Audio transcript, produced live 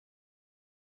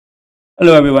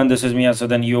Hello everyone, this is Mia. So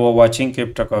then you are watching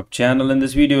Crypto Cup channel. In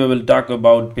this video, we will talk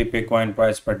about Pepe coin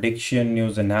price prediction,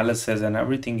 news analysis, and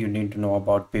everything you need to know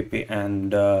about Pepe.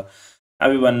 And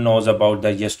everyone knows about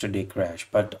the yesterday crash,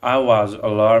 but I was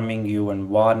alarming you and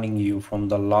warning you from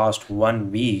the last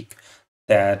 1 week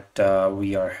that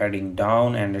we are heading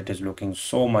down, and it is looking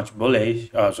so much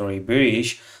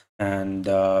bearish, and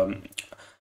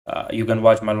you can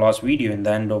watch my last video in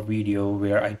the end of video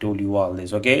where I told you all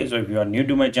this. Okay, so if you are new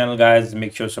to my channel, guys,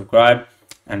 make sure subscribe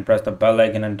and press the bell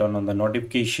icon and turn on the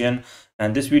notification.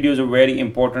 And this video is very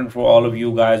important for all of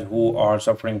you guys who are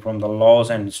suffering from the loss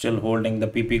and still holding the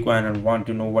PP coin and want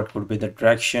to know what could be the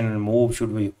direction and move,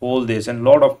 should we hold this, and a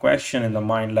lot of question in the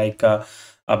mind, like a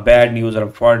bad news or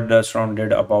further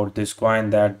surrounded about this coin,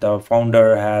 that the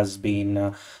founder has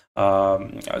been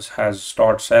has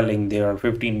start selling their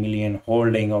 15 million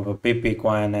holding of a pepe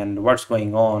coin, and what's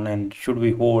going on, and should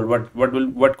we hold,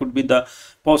 what could be the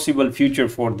possible future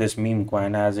for this meme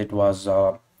coin, as it was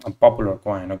a popular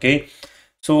coin. Okay,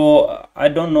 so I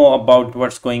don't know about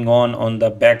what's going on the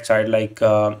backside, like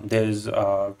there's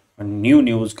new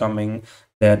news coming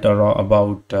that are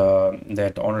about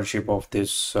that ownership of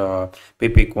this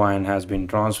pepe coin has been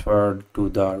transferred to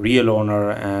the real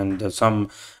owner, and some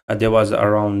there was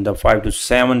around 5 to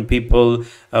 7 people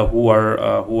who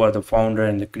are the founder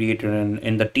and the creator and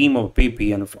in the team of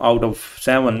pepe, and out of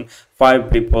 7, 5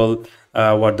 people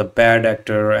were the bad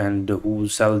actor and who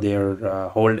sell their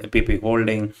pepe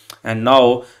holding, and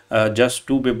now just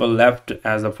 2 people left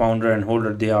as the founder and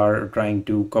holder. They are trying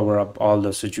to cover up all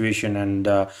the situation and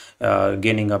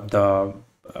gaining up the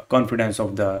confidence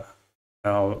of the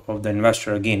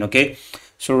investor again. Okay,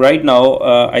 so right now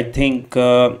I think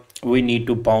we need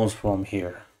to bounce from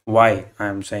here. Why I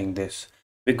am saying this?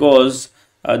 Because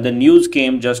the news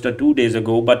came just 2 days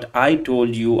ago, but I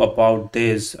told you about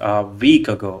this a week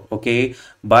ago, okay,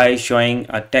 by showing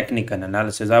a technical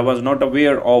analysis. I was not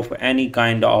aware of any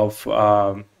kind of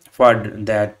FUD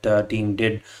that team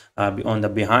did on the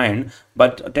behind,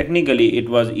 but technically it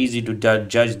was easy to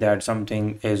judge that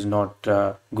something is not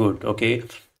good. Okay,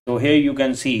 so here you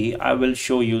can see, I will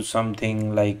show you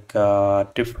something like a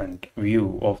different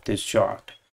view of this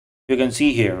chart. You can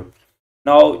see here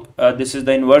now, this is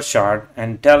the inverse chart,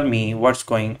 and tell me what's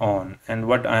going on and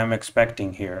what I am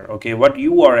expecting here. Okay, what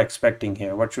you are expecting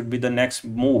here, what should be the next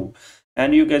move.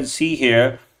 And you can see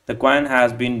here the coin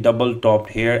has been double topped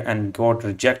here and got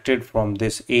rejected from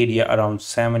this area around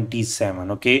 77.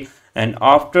 Okay, and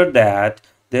after that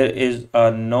there is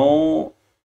no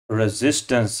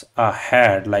resistance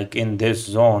ahead, like in this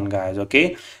zone, guys.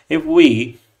 Okay, if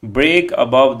we break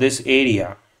above this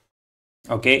area,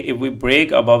 okay, if we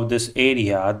break above this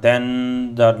area,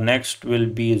 then the next will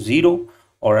be 0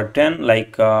 or a 10,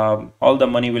 like all the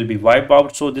money will be wiped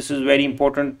out. So this is very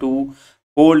important to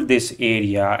hold this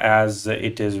area as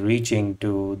it is reaching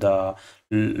to the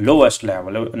lowest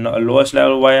level. Lowest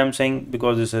level, why I'm saying,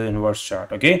 because this is inverse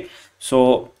chart. Okay,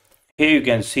 so here you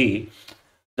can see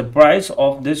the price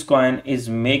of this coin is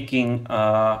making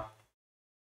higher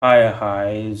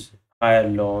highs, higher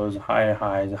lows, higher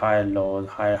highs, higher lows,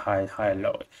 higher highs, higher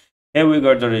lows. Here we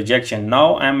got the rejection.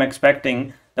 Now I'm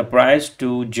expecting the price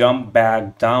to jump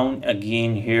back down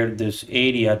again here, this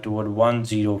area toward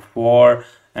 104,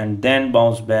 and then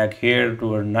bounce back here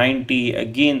toward 90,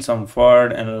 again some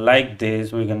forward, and like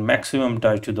this we can maximum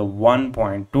touch to the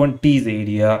 1.20s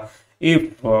area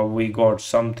if we got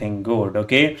something good.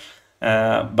 Okay,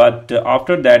 but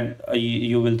after that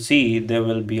you will see there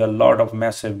will be a lot of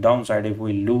massive downside if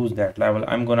we lose that level.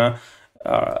 I'm gonna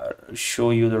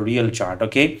show you the real chart.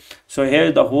 Okay, so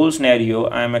here's the whole scenario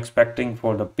I'm expecting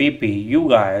for the pp. You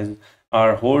guys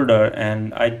are holder,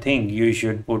 and I think you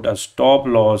should put a stop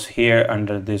loss here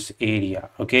under this area.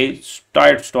 Okay,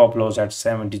 start stop loss at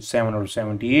 77 or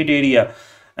 78 area,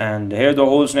 and here's the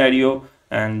whole scenario.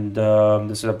 And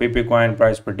this is a pepe coin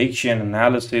price prediction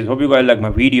analysis. Hope you guys like my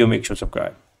video. Make sure to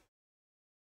subscribe.